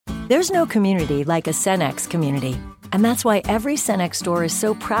There's no community like a Cenex community. And that's why every Cenex store is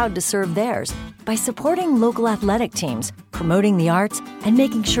so proud to serve theirs by supporting local athletic teams, promoting the arts, and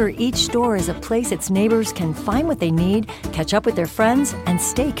making sure each store is a place its neighbors can find what they need, catch up with their friends, and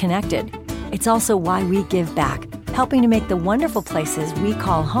stay connected. It's also why we give back, helping to make the wonderful places we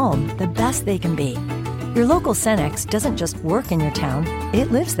call home the best they can be. Your local Cenex doesn't just work in your town,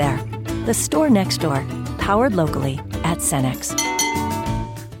 it lives there. The store next door, powered locally at Cenex.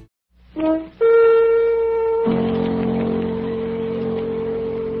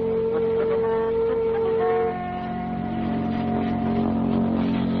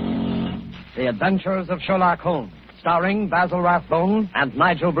 The Adventures of Sherlock Holmes, starring Basil Rathbone and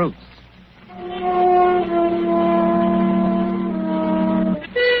Nigel Bruce.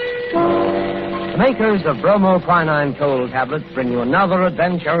 The makers of bromoquinine cold tablets bring you another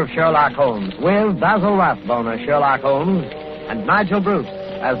adventure of Sherlock Holmes with Basil Rathbone as Sherlock Holmes and Nigel Bruce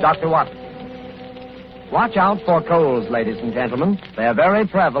as Dr. Watson. Watch out for colds, ladies and gentlemen. They are very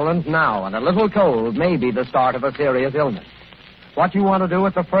prevalent now, and a little cold may be the start of a serious illness. What you want to do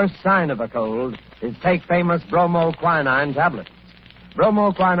at the first sign of a cold is take famous bromoquinine tablets.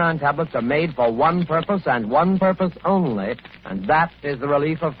 Bromoquinine tablets are made for one purpose and one purpose only, and that is the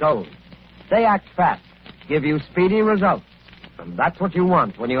relief of colds. They act fast, give you speedy results, and that's what you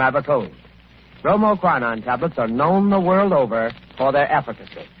want when you have a cold. Bromoquinine tablets are known the world over for their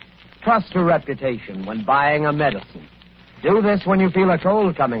efficacy. Trust your reputation when buying a medicine. Do this when you feel a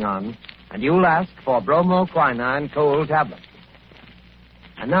cold coming on, and you'll ask for bromoquinine cold tablets.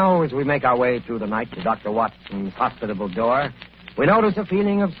 And now, as we make our way through the night to Dr. Watson's hospitable door, we notice a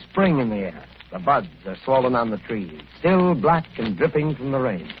feeling of spring in the air. The buds are swollen on the trees, still black and dripping from the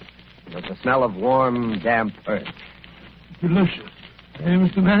rain. There's the smell of warm, damp earth. Delicious. Hey,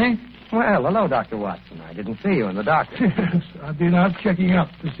 Mr. Manning? Well, hello, Dr. Watson. I didn't see you in the doctor. Yes, I've been out checking up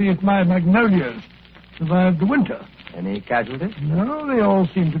to see if my magnolias survived the winter. Any casualties? No, they all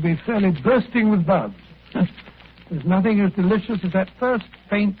seem to be fairly bursting with buds. There's nothing as delicious as that first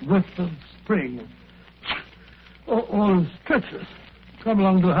faint whiff of spring. All is treacherous. Come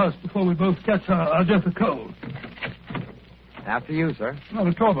along to the house before we both catch our death of cold. After you, sir. Not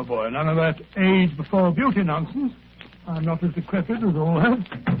at all, my boy. None of that age before beauty nonsense. I'm not as decrepit as all that.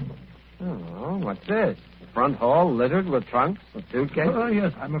 Oh, what's this? The front hall littered with trunks, a suitcase? Oh,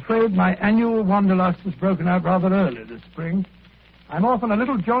 yes. I'm afraid my annual wanderlust has broken out rather early this spring. I'm off on a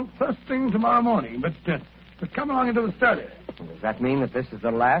little jaunt first thing tomorrow morning, but come along into the study. Does that mean that this is the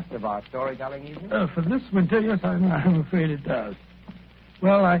last of our storytelling evening? For this winter, yes, I'm afraid it does.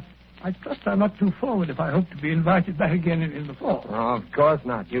 Well, I trust I'm not too forward if I hope to be invited back again in the fall. Oh, of course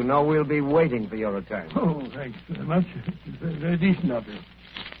not. You know we'll be waiting for your return. Oh, thanks very much. It's very, very decent of you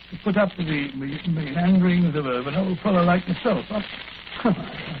to put up with the meanderings of an old fellow like myself. I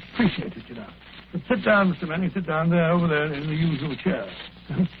appreciate it, you know. But sit down, Mr. Manning. Sit down there, over there, in the usual chair.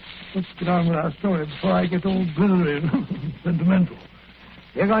 Let's get on with our story before I get all glittery and sentimental.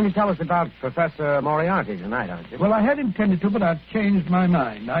 You're going to tell us about Professor Moriarty tonight, aren't you? Well, I had intended to, but I've changed my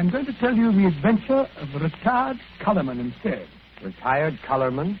mind. I'm going to tell you the adventure of a retired Colourman instead. Retired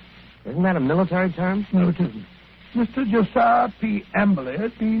Colourman? Isn't that a military term? No, it isn't. Mr. Josiah P. Amberley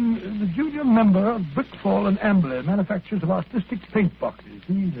has been the junior member of Brickfall and Amberley, manufacturers of artistic paint boxes.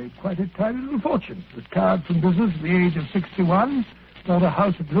 He's quite a tidy little fortune. Retired from business at the age of 61, bought a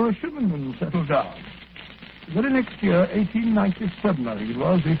house at Lewisham and then settled down. The very next year, 1897, I think it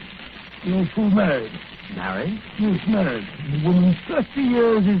was, the old fool married. Married? Yes, married. The woman 30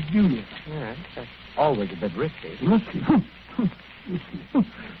 years his junior. Yeah, that's always a bit risky. Risky?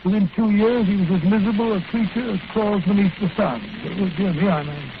 Within 2 years, he was as miserable a creature as crawls beneath the sun. Oh, dear me, I'm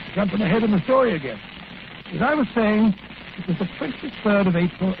jumping ahead in the story again. As I was saying, it was the 23rd of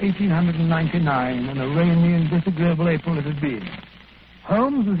April, 1899, and a rainy and disagreeable April it had been.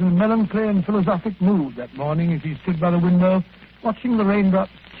 Holmes was in a melancholy and philosophic mood that morning as he stood by the window, watching the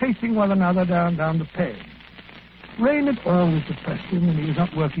raindrops chasing one another down the pane. Rain had always depressed him when he was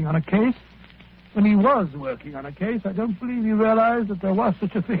not working on a case. When he was working on a case, I don't believe he realized that there was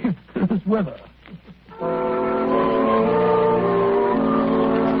such a thing as weather.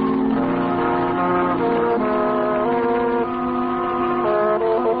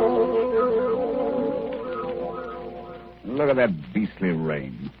 Look at that beastly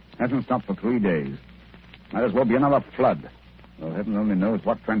rain. Hasn't stopped for 3 days. Might as well be another flood. Well, heaven only knows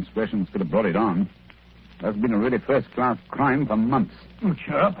what transgressions could have brought it on. That's been a really first-class crime for months. Well,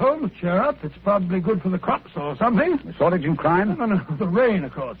 cheer up, Holmes, cheer up. It's probably good for the crops or something. A shortage in crime? No. The rain,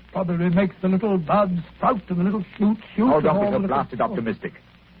 of course, probably makes the little buds sprout and the little shoots shoot. Oh, don't be so blasted optimistic.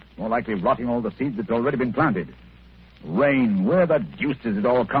 More likely rotting all the seed that's already been planted. Rain. Where the deuce does it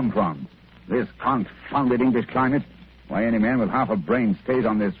all come from? This confounded English climate. Why any man with half a brain stays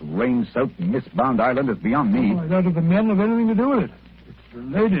on this rain-soaked, mist-bound island is beyond me. I doubt if the men have anything to do with it. It's the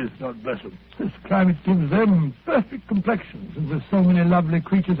ladies, God bless them. This climate gives them perfect complexions, and with so many lovely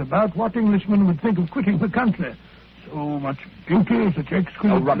creatures about, what Englishman would think of quitting the country? So much beauty, such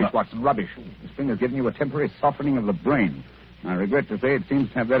exquisite... Oh, rubbish, Watson, rubbish. This thing has given you a temporary softening of the brain. I regret to say it seems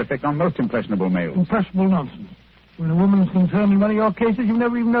to have that effect on most impressionable males. Impressionable nonsense. When a woman's concerned in one of your cases, you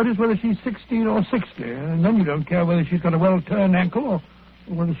never even notice whether she's 16 or 60, and then you don't care whether she's got a well-turned ankle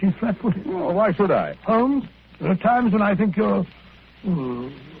or whether she's flat-footed. Oh, why should I? Holmes, there are times when I think you're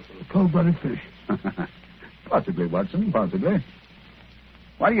a cold-blooded fish. Possibly, Watson, possibly.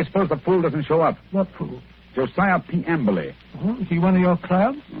 Why do you suppose the fool doesn't show up? What fool? Josiah P. Amberley. Oh, is he one of your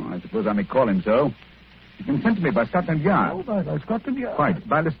clients? Oh, I suppose I may call him so. He's been sent to me by Scotland Yard. Oh, by Scotland Yard. Quite.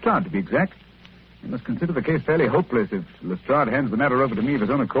 By Lestrade, to be exact. You must consider the case fairly hopeless if Lestrade hands the matter over to me of his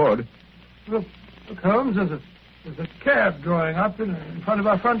own accord. Look, Holmes, there's a cab drawing up in front of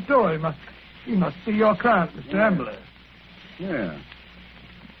our front door. He must see your client, Mr. Amberley. Yeah.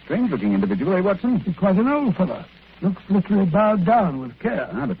 Strange-looking individual, eh, Watson? He's quite an old fellow. Looks literally bowed down with care.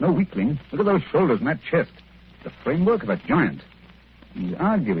 Ah, but no weakling. Look at those shoulders and that chest. The framework of a giant. He's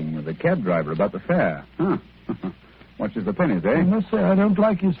arguing with the cab driver about the fare. Huh. Watches the pennies, eh? I must say I don't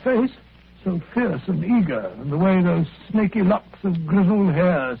like his face. So fierce and eager, and the way those snaky locks of grizzled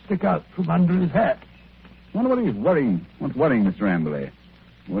hair stick out from under his hat. I wonder what he's worrying. What's worrying, Mr. Amberley?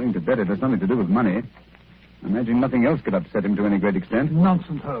 Willing to bet it has something to do with money. I imagine nothing else could upset him to any great extent.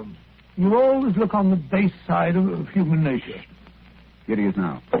 Nonsense, Holmes. You always look on the base side of human nature. Here he is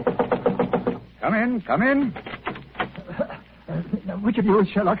now. Come in, come in. Which of you is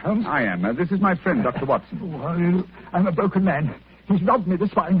Sherlock Holmes? I am. This is my friend, Dr. Watson. Oh, are you... I'm a broken man. He's robbed me, the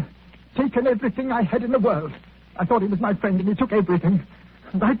swine. Taken everything I had in the world. I thought he was my friend, and he took everything.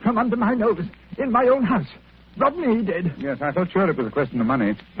 Right from under my nose. In my own house. Robbed me, he did. Yes, I thought sure it was a question of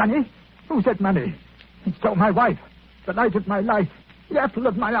money. Money? Who said money? He stole my wife. The light of my life. The apple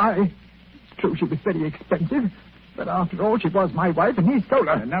of my eye. It's true she was very expensive. But after all, she was my wife, and he stole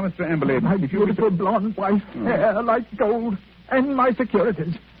her. Now, Mr. Amberley... My beautiful blonde wife. Hair like gold. And my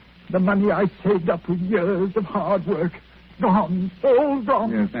securities. The money I saved up with years of hard work. Gone. All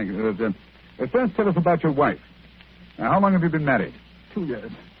gone. Yes, thank you. First, tell us about your wife. How long have you been married? 2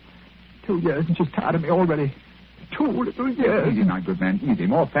 years. 2 years, and she's tired of me already. 2 little years. Easy now, good man, easy.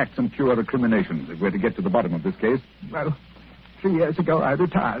 More facts and fewer recriminations if we're to get to the bottom of this case. Well, 3 years ago I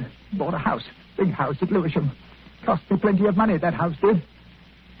retired. Bought a house. Big house at Lewisham. Cost me plenty of money, that house did.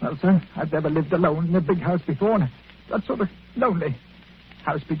 Well, sir, I've never lived alone in a big house before, and got sort of lonely.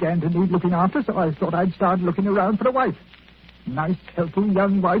 House began to need looking after, so I thought I'd start looking around for a wife. Nice, healthy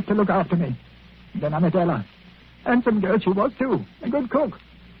young wife to look after me. Then I met Ella. Handsome girl she was, too. A good cook.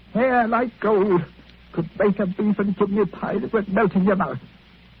 Hair like gold. Could bake a beef and give me a pie that would melt in your mouth.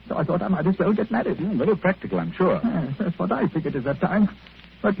 So I thought I might as well get married. Very practical, I'm sure. Yes, that's what I figured at that time.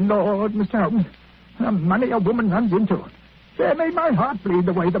 But, Lord, Mr. Holmes, the money a woman runs into. That made my heart bleed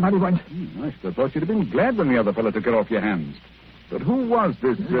the way the money went. I should have thought you'd have been glad when the other fellow took it off your hands. But who was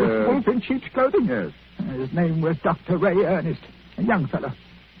this... This wolf in sheep's clothing? Yes. His name was Dr. Ray Ernest, a young fellow.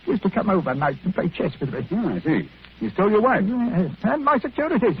 He used to come over nights and play chess with me. Oh, I see. He stole your wife? Yes, and my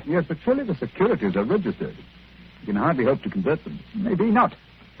securities. Yes, but surely the securities are registered. You can hardly hope to convert them. Maybe not,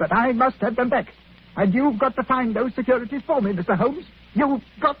 but I must have them back. And you've got to find those securities for me, Mr. Holmes. You've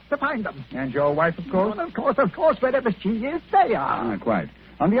got to find them. And your wife, of course? Well, of course, wherever she is, they are. Ah, quite.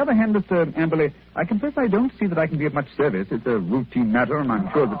 On the other hand, Mr. Amberley, I confess I don't see that I can be of much service. It's a routine matter, and I'm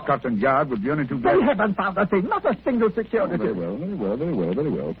sure that Scotland Yard would be only too glad... They haven't found a thing, not a single security. Very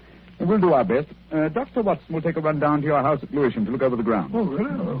well. We'll do our best. Dr. Watson will take a run down to your house at Lewisham to look over the grounds. Oh,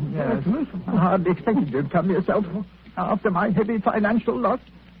 really? Yes. I hardly expected you to come yourself. After my heavy financial loss,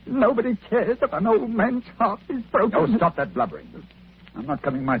 nobody cares if an old man's heart is broken. Oh, stop that blubbering. I'm not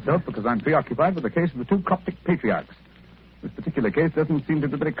coming myself because I'm preoccupied with the case of the 2 Coptic patriarchs. This particular case doesn't seem to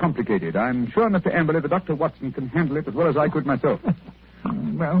be very complicated. I'm sure, Mr. Amberley, that Dr. Watson can handle it as well as I could myself.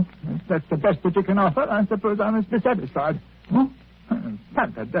 Well, if that's the best that you can offer, I suppose I must be satisfied.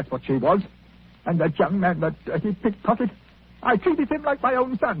 Pampered, that's what she was. And that young man, that dirty pickpocket, I treated him like my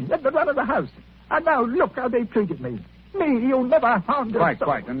own son. He had the run of the house. And now look how they treated me. Me, you never harmed us.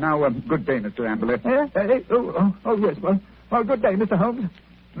 Quite. And now, good day, Mr. Amberley. Yes. Well, good day, Mr. Holmes.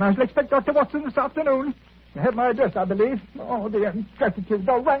 And I shall expect Dr. Watson this afternoon. You have my address, I believe. Oh, the ingratitude,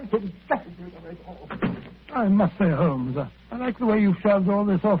 the rank ingratitude of it all. I must say, Holmes, I like the way you've shoved all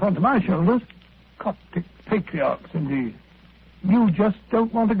this off onto my shoulders. Coptic patriarchs, indeed. You just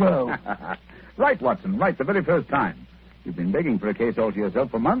don't want to go. Right, Watson, right, the very first time. You've been begging for a case all to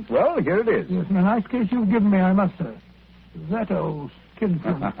yourself for months. Well, here it is. Yes, and a nice case you've given me, I must say. That old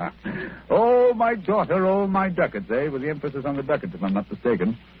skinflint. Oh, my daughter, oh, my ducats, eh? With the emphasis on the ducats, if I'm not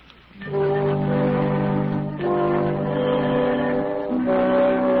mistaken.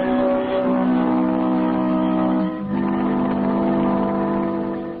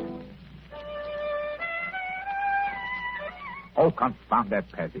 Oh, confound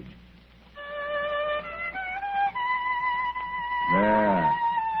that passage. There.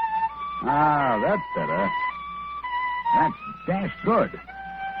 Ah, that's better. That's dashed good.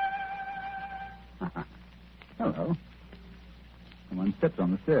 Hello. Someone steps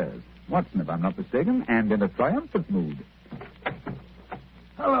on the stairs. Watson, if I'm not mistaken, and in a triumphant mood.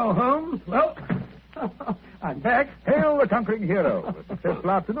 Hello, Holmes. Well, I'm back. Hail the conquering hero. A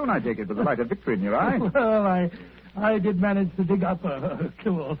successful afternoon, I take it, with the light of victory in your eye. Well, I did manage to dig up a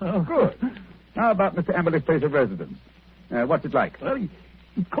clue or so. Good. How about Mr. Amberley's place of residence? What's it like? Well, he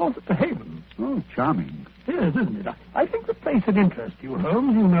calls it the Haven. Oh, charming. Yes, isn't it? I think the place would interest you,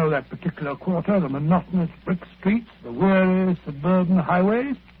 Holmes. You know that particular quarter, the monotonous brick streets, the weary suburban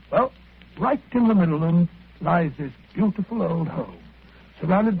highways. Well, right in the middle of them lies this beautiful old home,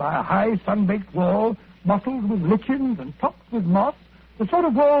 surrounded by a high sun-baked wall, mottled with lichens and topped with moss. The sort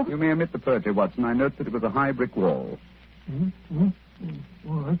of wall... You may omit the poetry, Watson. I note that it was a high brick wall. All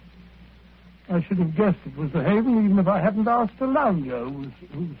right. I should have guessed it was the Haven, even if I hadn't asked a lounger who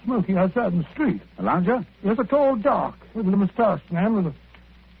was smoking outside in the street. A lounger? Yes, a tall, dark, with a moustached man with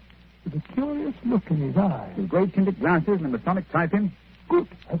a curious look in his eye. With great tinted glasses and a Masonic tie-pin? Good,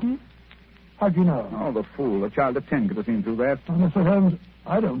 have you? How'd you know? Oh, the fool. A child of 10 could have seen through that. Oh, Mr. Holmes,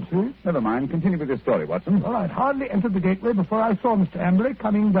 I don't see. Never mind. Continue with your story, Watson. Well, I'd hardly entered the gateway before I saw Mr. Amberley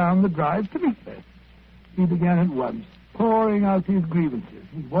coming down the drive to meet me. He began at once, pouring out his grievances.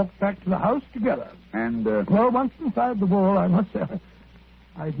 We walked back to the house together. And, Well, once inside the wall, I must say,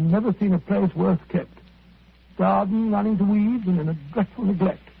 I'd never seen a place worse kept. Garden running to weeds and in a dreadful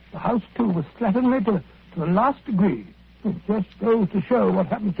neglect. The house, too, was slatternly to the last degree. It just goes to show what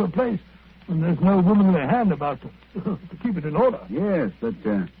happens to a place when there's no womanly hand about to keep it in order. yes, but,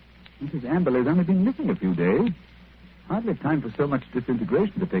 Mrs. Amberley's only been missing a few days. Hardly time for so much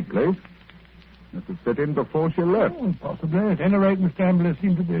disintegration to take place. Must have set in before she left. Oh, possibly. At any rate, Mr. Amberley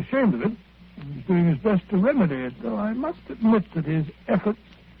seemed to be ashamed of it. He's doing his best to remedy it, though I must admit that his efforts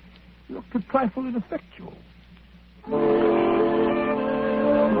looked a trifle ineffectual.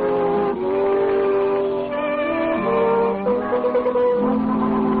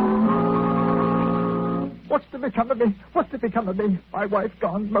 What's to become of me? What's to become of me? My wife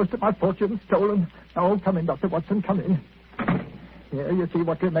gone, most of my fortune stolen. Oh, come in, Dr. Watson, come in. Here you see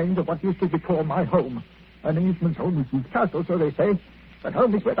what remains of what used to be called my home. An Englishman's home is castle, so they say. But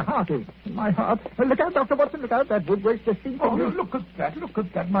home is where the heart is. In my heart. Well, look out, Dr. Watson, look out. That woodwork's just been... Oh, look at that. Look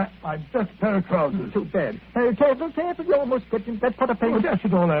at that. My best pair of trousers. Too bad. Careful. You almost stepped into that pot of paint. Oh, dash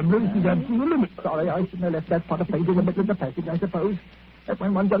it all, Amberley. This is absolute the limit. Sorry, I shouldn't have left that pot of paint in the middle of the passage, I suppose. That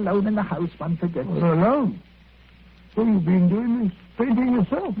when one's alone in the house, one forgets. Well, alone? So you've been doing this painting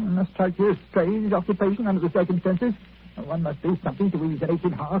yourself? Must strike you a strange occupation under the circumstances. One must do something to ease an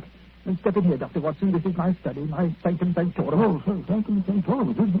aching heart. And step in here, Dr. Watson. This is my study, my sanctum sanctorum. Oh, sanctum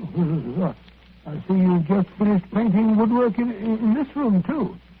sanctorum. I see you've just finished painting woodwork in this room,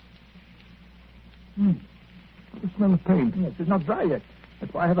 too. The smell of paint. Yes, it's not dry yet.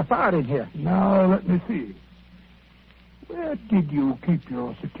 That's why I have a fire in here. Now, let me see. Where did you keep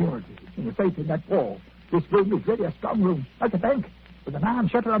your security? In the safe in that wall. This room is really a strong room, like a bank, with an iron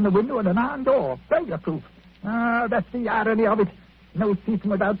shutter on the window and an iron door, burglar-proof. Ah, that's the irony of it. No thief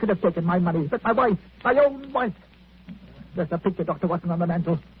from without could have taken my money, but my wife, my own wife. There's a picture, Dr. Watson, on the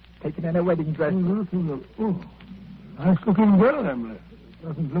mantel, taken in a wedding dress. Oh, nice-looking girl, Emily.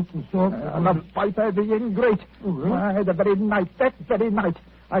 Doesn't look the sort... the viper, the ingrate. Oh, really? Why, that very night,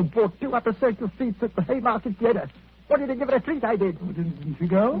 I bought 2 upper circle seats at the Haymarket Theatre. Wanted to give her a treat, I did. Oh, didn't she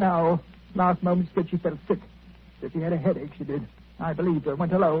go? No. Last moment she said she felt sick. Said she had a headache, she did. I believed her,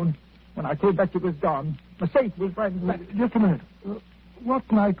 went alone. When I came back, she was gone. The safe was ransacked. Just a minute. What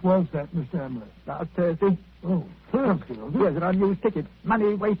night was that, Mr. Amberley? Last Thursday. Oh, Thursday, was it? Here's an unused ticket.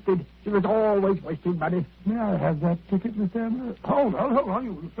 Money wasted. She was always wasting money. May I have that ticket, Mr. Amberley? Hold on.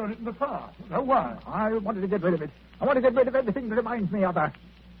 You will throw it in the fire. Now, why? I wanted to get rid of it. I want to get rid of everything that reminds me of her.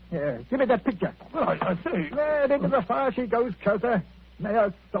 Here, give me that picture. Well, I say... There, into the fire she goes, closer. May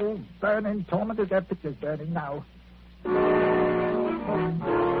her soul burn in torment as that picture's burning now.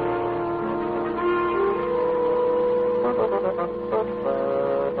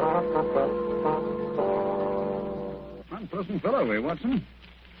 Unpleasant fellow, Watson.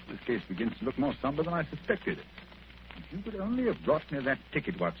 This case begins to look more somber than I suspected. If you could only have brought me that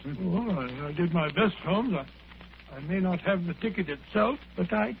ticket, Watson. Oh, I did my best, Holmes. I may not have the ticket itself,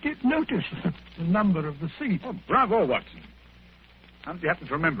 but I did notice the number of the seat. Oh, bravo, Watson. How did you happen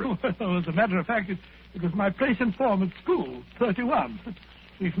to remember it? Well, as a matter of fact, it was my place in form at school, 31.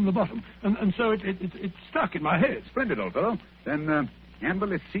 See from the bottom. And so it stuck in my head. Splendid, old fellow. Then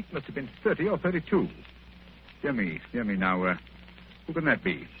Amberley's seat must have been 30 or 32. Dear me now. Who can that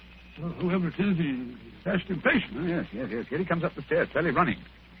be? Well, whoever it is, he's dashed impatient. Oh, yes. Here he comes up the stairs, fairly running.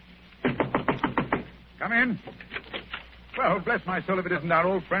 Come in. Well, bless my soul if it isn't our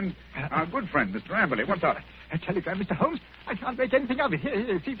old friend, our good friend, Mr. Amberley. What's up? A telegram, Mr. Holmes. I can't make anything of it.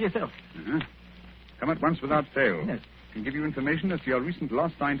 Here, see for yourself. Uh-huh. Come at once without fail. Yes. Can give you information as to your recent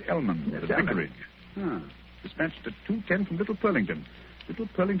lost signed Elman, Yes, the Elman. vicarage. Dispatched at 2:10 from Little Purlington. Little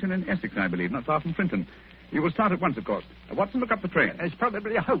Purlington in Essex, I believe, not far from Frinton. You will start at once, of course. Watson, look up the train. It's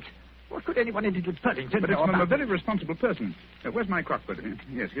probably a hoax. What could anyone in Little Purlington But know it's from about a very responsible person. Where's my Crockford?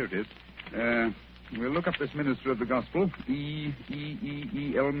 Yes, here it is. We'll look up this minister of the gospel. E.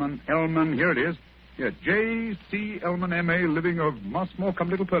 Elman. Elman, here it is. Yeah, J.C. Elman, M.A., living of Mossmore, come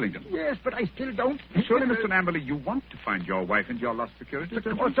Little Purlington. Yes, but I still don't... Surely, Mr. Amberley, you want to find your wife and your lost security. Of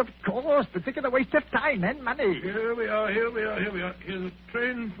course, but think of the waste of time and money. Here we are. Here's a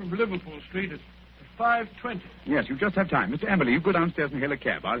train from Liverpool Street at 5:20. Yes, you just have time. Mr. Amberley, you go downstairs and hail a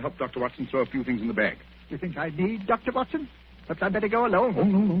cab. I'll help Dr. Watson throw a few things in the bag. You think I need Dr. Watson? Perhaps I'd better go alone. Oh,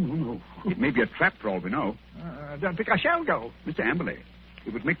 no. It may be a trap for all we know. I don't think I shall go. Mr. Amberley,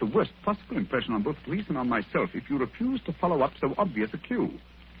 it would make the worst possible impression on both police and on myself if you refused to follow up so obvious a clue.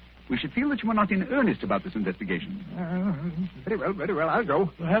 We should feel that you were not in earnest about this investigation. Very well, I'll go.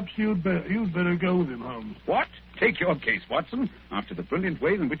 Perhaps you'd better go with him, Holmes. What? Take your case, Watson. After the brilliant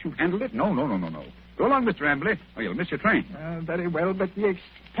way in which you've handled it? No. Go along, Mr. Amberley, or you'll miss your train. Very well, but the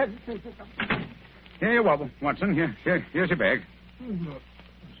expenses... Here you are, Watson. Here's your bag.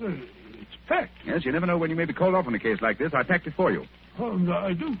 Sir, it's packed. Yes, you never know when you may be called off in a case like this. I packed it for you. Holmes,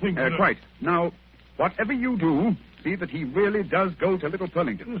 I do think that... Quite. Now, whatever you do, see that he really does go to Little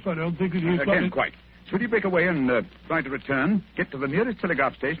Purlington. Yes, I don't think that he's Again, quite. Should he break away and try to return, get to the nearest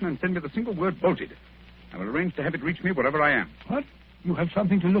telegraph station and send me the single word bolted. I will arrange to have it reach me wherever I am. What? You have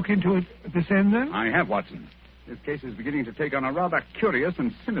something to look into at this end, then? I have, Watson. This case is beginning to take on a rather curious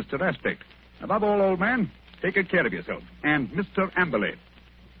and sinister aspect. Above all, old man, take good care of yourself. And Mr. Amberley.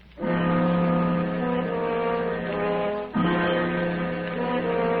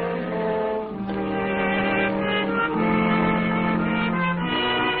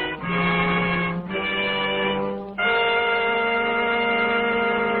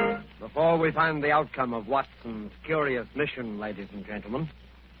 Before we find the outcome of Watson's curious mission, ladies and gentlemen,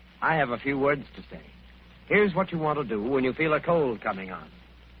 I have a few words to say. Here's what you want to do when you feel a cold coming on.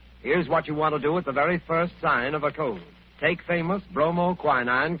 Here's what you want to do at the very first sign of a cold. Take famous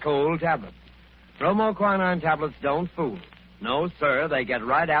bromoquinine cold tablets. Bromoquinine tablets don't fool. No, sir, they get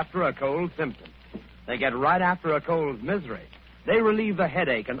right after a cold symptom. They get right after a cold's misery. They relieve the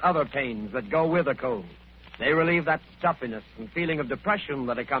headache and other pains that go with a cold. They relieve that stuffiness and feeling of depression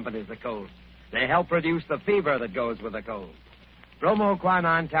that accompanies a cold. They help reduce the fever that goes with a cold.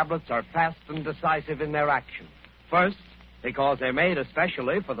 Bromoquinine tablets are fast and decisive in their action. First, because they're made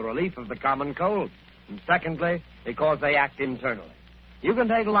especially for the relief of the common cold. And secondly, because they act internally. You can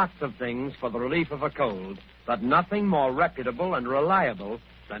take lots of things for the relief of a cold, but nothing more reputable and reliable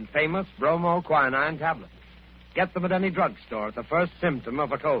than famous bromoquinine tablets. Get them at any drugstore at the first symptom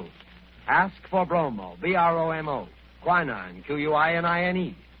of a cold. Ask for bromo, B-R-O-M-O, quinine,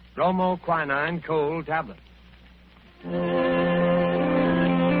 Q-U-I-N-I-N-E, bromoquinine cold tablets.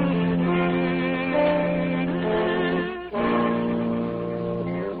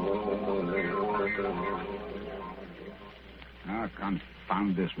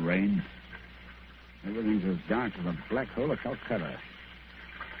 Confound this rain. Everything's as dark as a black hole of Calcutta.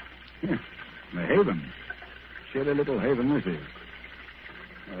 Yeah, the haven. Shady little haven this is.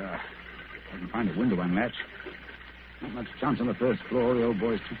 I can find a window unlatched. Not much chance on the first floor. The old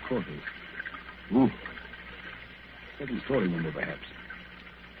boy's 2 quarters. Ooh. Second-story window, perhaps.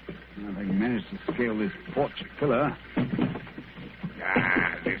 If I can manage to scale this porch pillar.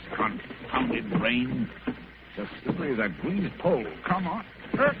 This confounded rain. It's as slippery as a greased pole. Come on.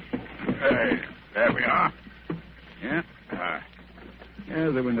 Hey, there we are. Yeah.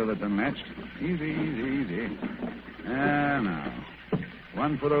 There's the window that's unlatched. Easy. Now.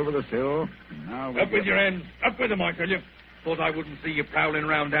 1 foot over the sill. Now Up with your hands. Up with them, I tell you. Thought I wouldn't see you prowling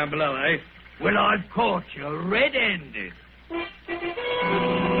round down below, eh? Well, I've caught you red-handed.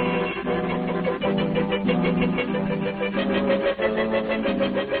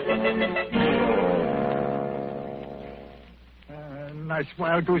 nice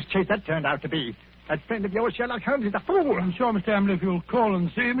wild goose chase that turned out to be. That friend of yours, Sherlock Holmes, is a fool. I'm sure, Mr. Ambley, if you'll call and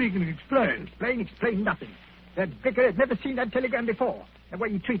see him, he can explain. Explain nothing. That vicar had never seen that telegram before. The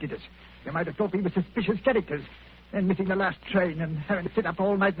way he treated us. They might have thought we were suspicious characters. Then missing the last train and having to sit up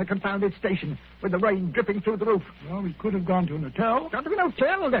all night in the confounded station with the rain dripping through the roof. Well, we could have gone to an hotel. Gone to an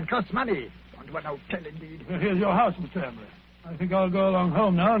hotel? That costs money. Gone to an hotel, indeed. Well, here's your house, Mr. Ambley. I think I'll go along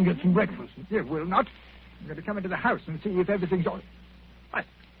home now and get some breakfast. You will not. I'm going to come into the house and see if everything's all...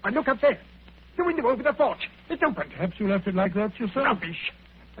 I look up there. The window over the porch. It's open. Perhaps you left it like that yourself? Rubbish.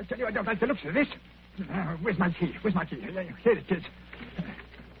 I tell you, I don't like the looks of this. Where's my key? Here it is.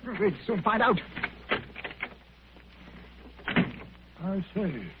 We'll soon find out. I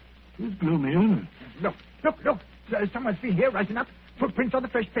say, it's gloomy, isn't it? Look. Someone's been here rising up. Footprints on the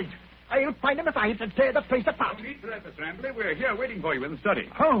fresh paint. I'll find them if I have to tear the place apart. No need for that, Mr. Ambley. We're here waiting for you in the study.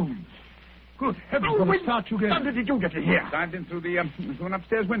 Holmes! Good heavens, what a start you get. How did you get in here? Dived in through an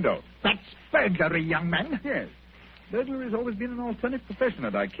upstairs window. That's burglary, young man. Yes. Burglary has always been an alternate profession,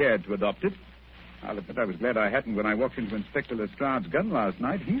 and I cared to adopt it. I'll admit I was glad I hadn't when I walked into Inspector Lestrade's gun last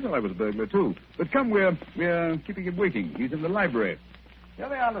night. He thought I was a burglar, too. But come, we're keeping him waiting. He's in the library. Here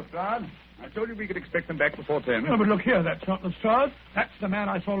they are, Lestrade. I told you we could expect them back before 10. No, but look here, that's not Lestrade. That's the man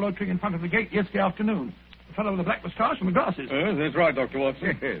I saw loitering in front of the gate yesterday afternoon. The fellow with the black moustache and the glasses. Yes, that's right, Dr.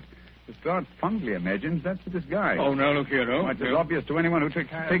 Watson. Yes. Lestrade fondly imagines that's the disguise. Oh, now, look here, no. It's as obvious to anyone who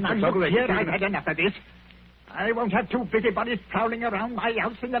takes the trouble. Here, I've had enough of this. I won't have two busybodies prowling around my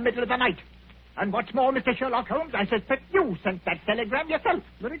house in the middle of the night. And what's more, Mr. Sherlock Holmes, I suspect you sent that telegram yourself.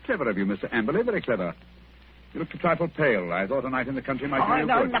 Very clever of you, Mr. Amberley, very clever. You looked a trifle pale. I thought a night in the country might do you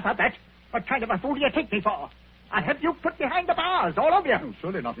no, good. enough of that. What kind of a fool do you take me for? I have you put behind the bars, all of you. Oh,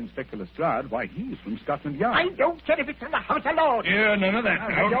 surely not Inspector Lestrade. Why, he's from Scotland Yard. I don't care if it's in the House of Lords. Yeah, none of that.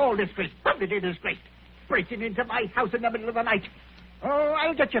 You're all disgraced, publicly disgraced. Breaking into my house in the middle of the night. Oh,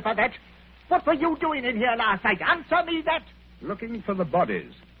 I'll get you for that. What were you doing in here last night? Answer me that. Looking for the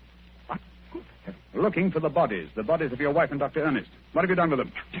bodies. What? Looking for the bodies of your wife and Dr. Ernest. What have you done with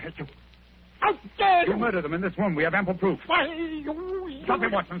them? How dare You murdered them in this room. We have ample proof. Why, you... Stop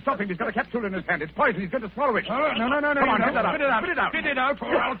him, Watson. Stop him. He's got a capsule in his hand. It's poison. He's going to swallow it. No. Come on, spit it out. Spit it out,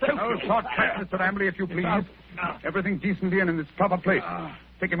 or I'll kill you. Short cut, Mr. Ambley, if you please. No. Everything decently and in its proper place.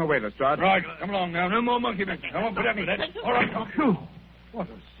 Take him away, Lestrade. Right, come along now. No more monkey business. I won't put up with that. All right, come. Phew, what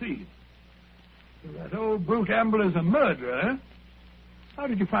a scene. So that old brute Amble is a murderer, eh? How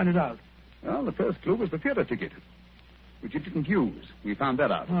did you find it out? Well, the first clue was the theater ticket, which you didn't use. We found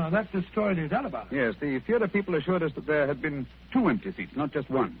that out. Oh, that destroyed his alibi. Yes, the theater people assured us that there had been 2 empty seats, not just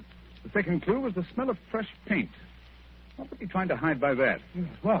one. The second clue was the smell of fresh paint. What was he trying to hide by that? Yes,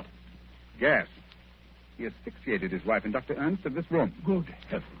 what? Gas. He asphyxiated his wife and Dr. Ernst in this room. Good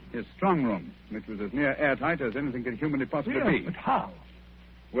heavens. His strong room, which was as near airtight as anything could humanly possibly Yes, be. but how?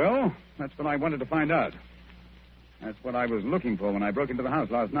 Well, that's what I wanted to find out. That's what I was looking for when I broke into the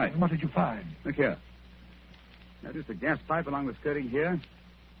house last night. And what did you find? Look here. Notice the gas pipe along the skirting here?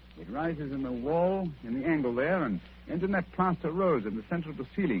 It rises in the wall, in the angle there, and ends in that plaster rose in the center of the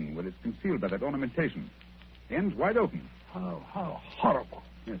ceiling, where it's concealed by that ornamentation. The end's wide open. How horrible.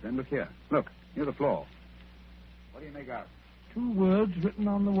 Yes, and look here. Look, near the floor. What do you make out? 2 words written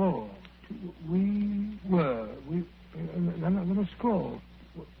on the wall. Then a scroll.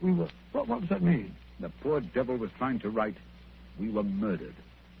 We were... What does that mean? The poor devil was trying to write, "We were murdered."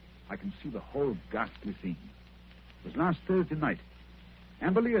 I can see the whole ghastly scene. It was last Thursday night.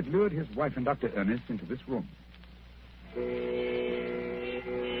 Amberley had lured his wife and Dr. Ernest into this room.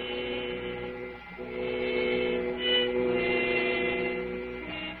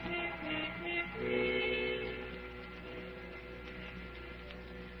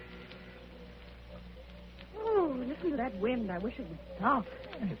 Oh, listen to that wind. I wish it would stop.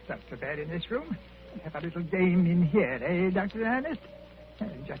 It's not so bad in this room. Have a little game in here, eh, Dr. Ernest?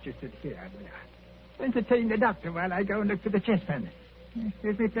 Just you sit here. Entertain the doctor while I go and look for the chessmen.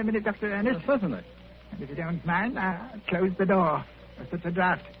 Excuse me for a minute, Dr. Ernest. Certainly. And if you don't mind, I'll close the door. It's such a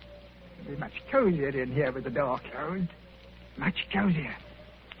draft. It'll be much cozier in here with the door closed. Much cozier.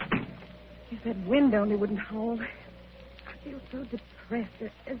 If that wind only wouldn't howl. I feel so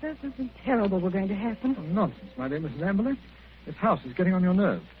depressed. As though something terrible were going to happen. Oh, nonsense, my dear Mrs. Amberley. This house is getting on your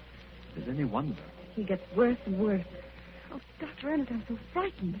nerves. Is there any wonder? He gets worse and worse. Oh, Dr. Ernest, I'm so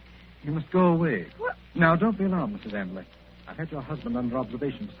frightened. You must go away. What? Now, don't be alarmed, Mrs. Amberley. I've had your husband under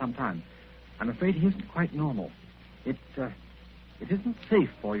observation for some time. I'm afraid he isn't quite normal. It isn't safe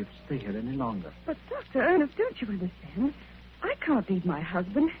for you to stay here any longer. But, Dr. Ernest, don't you understand? I can't leave my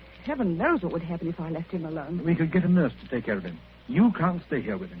husband. Heaven knows what would happen if I left him alone. We could get a nurse to take care of him. You can't stay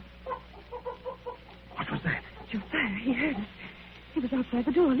here with him. What was that? Josiah, he heard us. He was outside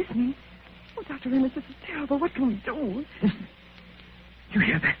the door listening. Oh, Dr. Ennis, this is terrible. What can we do? Listen. You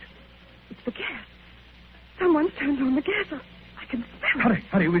hear that? It's the gas. Someone's turned on the gas. I can smell it. Hurry,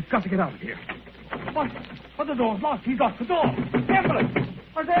 hurry. We've got to get out of here. What? But the door's locked. He's locked the door. Emily!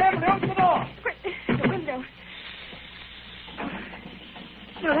 I say, Emily, open the door. Quick, the window.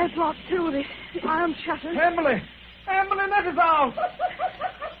 No, that's locked, too. The iron shutters. Emily! Emily, let us out!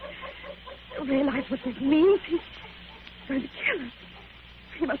 You realize what this means? He's going to kill us.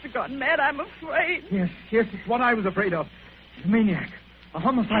 He must have gone mad, I'm afraid. Yes, it's what I was afraid of. He's a maniac. A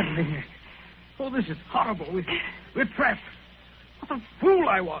homicidal maniac. Oh, this is horrible. We're trapped. What a fool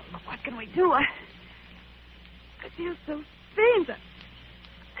I was. What can we do? I feel so faint.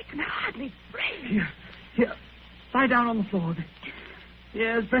 I can hardly breathe. Here. Lie down on the floor.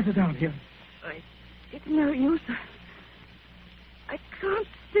 Yes, better down here. It's no use. I can't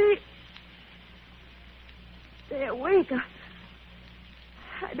stay awake.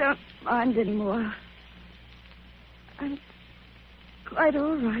 I don't mind anymore. I'm quite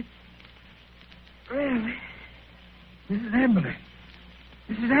all right. Really. Mrs. Amberley.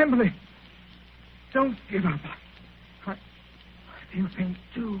 Mrs. Amberley. Don't give up. I feel faint,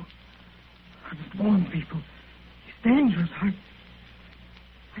 too. I must warn people. It's dangerous.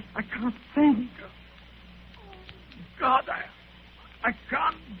 I can't think. God, I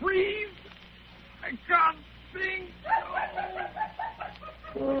can't breathe. I can't think.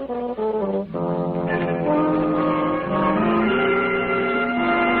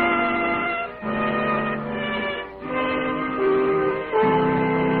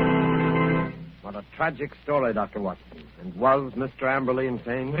 What a tragic story, Dr. Watson. And was Mr. Amberley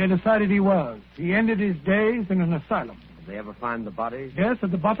insane? They decided he was. He ended his days in an asylum. Did they ever find the bodies? Yes,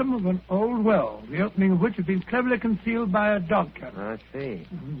 at the bottom of an old well, the opening of which had been cleverly concealed by a dog catcher. I see.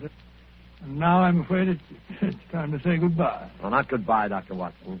 And now I'm afraid it's time to say goodbye. Well, not goodbye, Dr.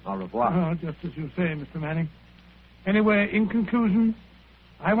 Watson. Au revoir. Oh, just as you say, Mr. Manning. Anyway, in conclusion,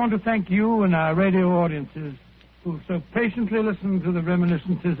 I want to thank you and our radio audiences who so patiently listened to the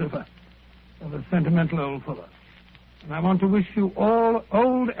reminiscences of a sentimental old fellow. And I want to wish you all,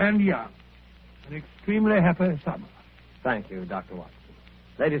 old and young, an extremely happy summer. Thank you, Dr. Watson.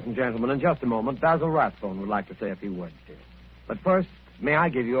 Ladies and gentlemen, in just a moment, Basil Rathbone would like to say a few words to you. But first, may I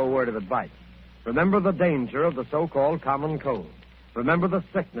give you a word of advice? Remember the danger of the so-called common cold. Remember the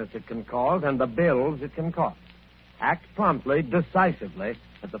sickness it can cause and the bills it can cost. Act promptly, decisively,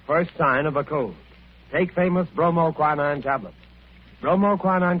 at the first sign of a cold. Take famous bromoquinine tablets.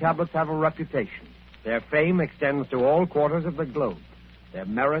 Bromoquinine tablets have a reputation. Their fame extends to all quarters of the globe. Their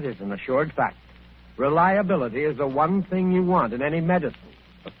merit is an assured fact. Reliability is the one thing you want in any medicine,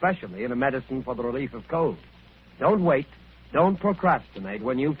 especially in a medicine for the relief of cold. Don't wait. Don't procrastinate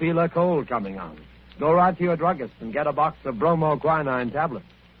when you feel a cold coming on. Go right to your druggist and get a box of bromoquinine tablets.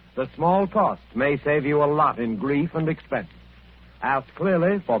 The small cost may save you a lot in grief and expense. Ask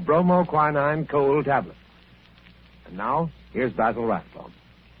clearly for bromoquinine cold tablets. And now, here's Basil Rathbone.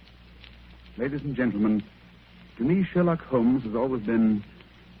 Ladies and gentlemen, to me, Sherlock Holmes has always been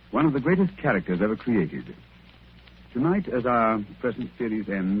one of the greatest characters ever created. Tonight, as our present series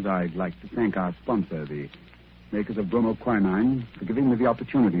ends, I'd like to thank our sponsor, the makers of bromoquinine, for giving me the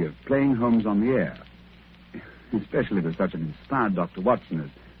opportunity of playing Holmes on the air, especially with such an inspired Dr. Watson as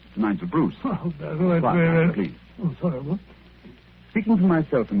Mr. Nigel Bruce. Oh, that's very... Please. Oh, sorry, what? Speaking for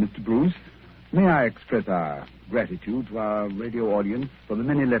myself and Mr. Bruce, may I express our gratitude to our radio audience for the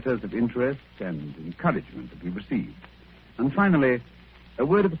many letters of interest and encouragement that we received. And finally, a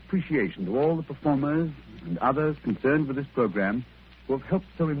word of appreciation to all the performers and others concerned with this program who have helped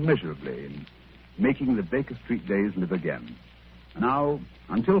so immeasurably in making the Baker Street days live again. And now,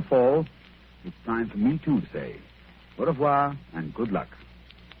 until fall, it's time for me too to say au revoir and good luck.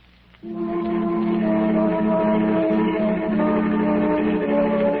 You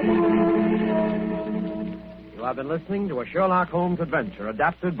have been listening to a Sherlock Holmes adventure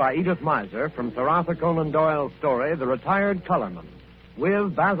adapted by Edith Miser from Sir Arthur Conan Doyle's story, The Retired Colourman,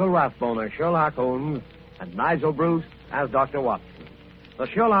 with Basil Rathbone as Sherlock Holmes and Nigel Bruce as Dr. Watson. The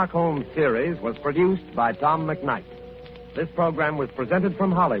Sherlock Holmes series was produced by Tom McKnight. This program was presented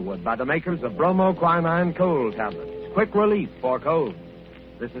from Hollywood by the makers of bromoquinine cold tablets. Quick relief for colds.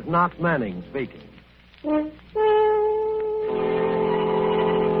 This is not Manning speaking.